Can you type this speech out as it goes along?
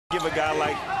Give a guy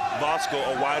like Vosco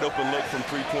a wide open look from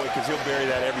three-point because he'll bury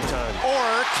that every time.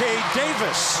 Or Cade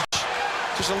Davis.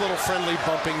 Just a little friendly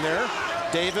bumping there.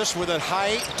 Davis with a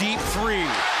high, deep three.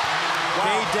 Wow.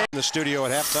 Cade Davis in the studio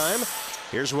at halftime.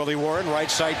 Here's Willie Warren, right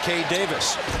side, Cade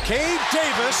Davis. Cade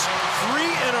Davis, 3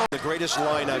 in a... The greatest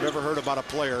line I've ever heard about a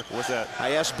player. What's that?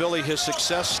 I asked Billy his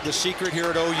success, the secret here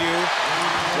at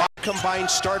OU. Combined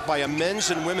start by a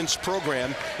men's and women's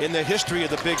program in the history of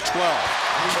the Big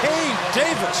 12. Cade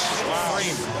Davis. Wow.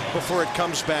 Before it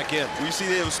comes back in. You see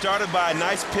it was started by a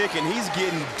nice pick, and he's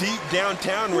getting deep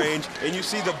downtown range, and you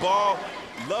see the ball,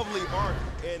 lovely arc.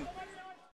 And